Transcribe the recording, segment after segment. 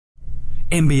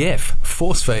MBF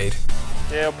force feed.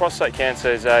 Yeah, well, prostate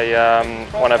cancer is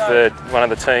one of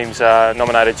the team's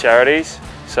nominated charities.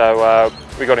 So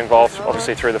we got involved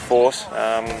obviously through the force.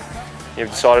 You've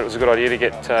decided it was a good idea to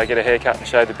get a haircut and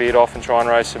shave the beard off and try and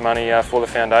raise some money for the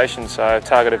foundation. So a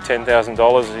target of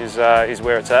 $10,000 is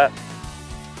where it's at.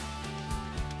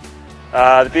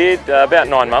 The beard, about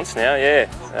 9 months now, yeah.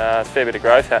 A fair bit of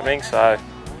growth happening, so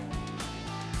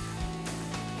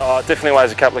it definitely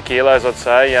weighs a couple of kilos, I'd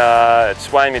say.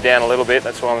 It's weighing me down a little bit,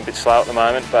 that's why I'm a bit slow at the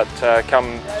moment, but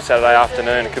come Saturday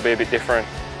afternoon it could be a bit different.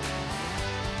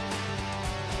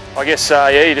 I guess,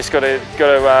 yeah, you just got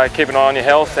to keep an eye on your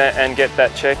health and get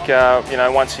that check, you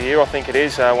know, once a year, I think it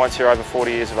is, once you're over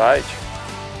 40 years of age.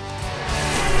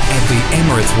 At the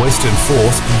Emirates Western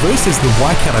Force versus the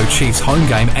Waikato Chiefs home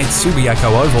game at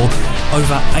Subiaco Oval,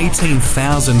 over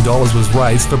 $18,000 was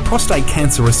raised for prostate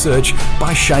cancer research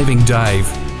by Shaving Dave.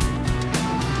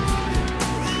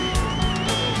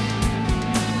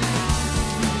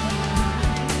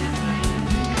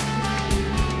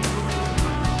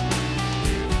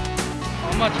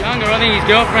 I'm much younger. I think his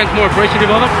girlfriend's more appreciative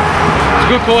of it. It's a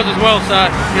good cause as well,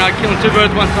 so, you know, killing two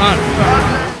birds with one stone.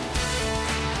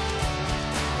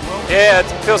 Yeah, it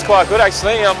feels quite good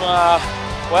actually. I'm,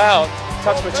 wow,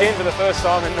 touched my chin for the first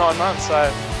time in 9 months, so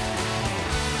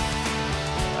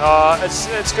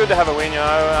it's good to have a win, you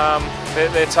know.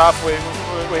 They're tough,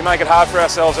 we make it hard for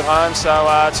ourselves at home, so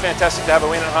it's fantastic to have a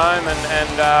win at home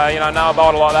and you know a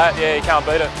bowler like that, yeah, you can't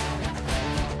beat it.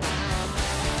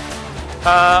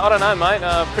 I don't know, mate,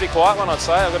 pretty quiet one I'd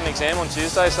say. I've got an exam on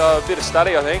Tuesday, so a bit of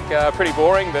study I think. Pretty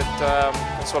boring, but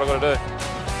that's what I've got to do.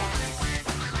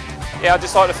 Yeah, I'd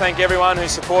just like to thank everyone who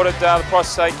supported the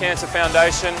Prostate Cancer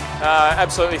Foundation.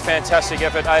 Absolutely fantastic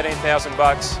effort, $18,000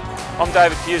 bucks. I'm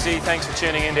Dave Pusey, thanks for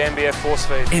tuning in to MBF Force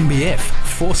Feed. MBF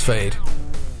force feed.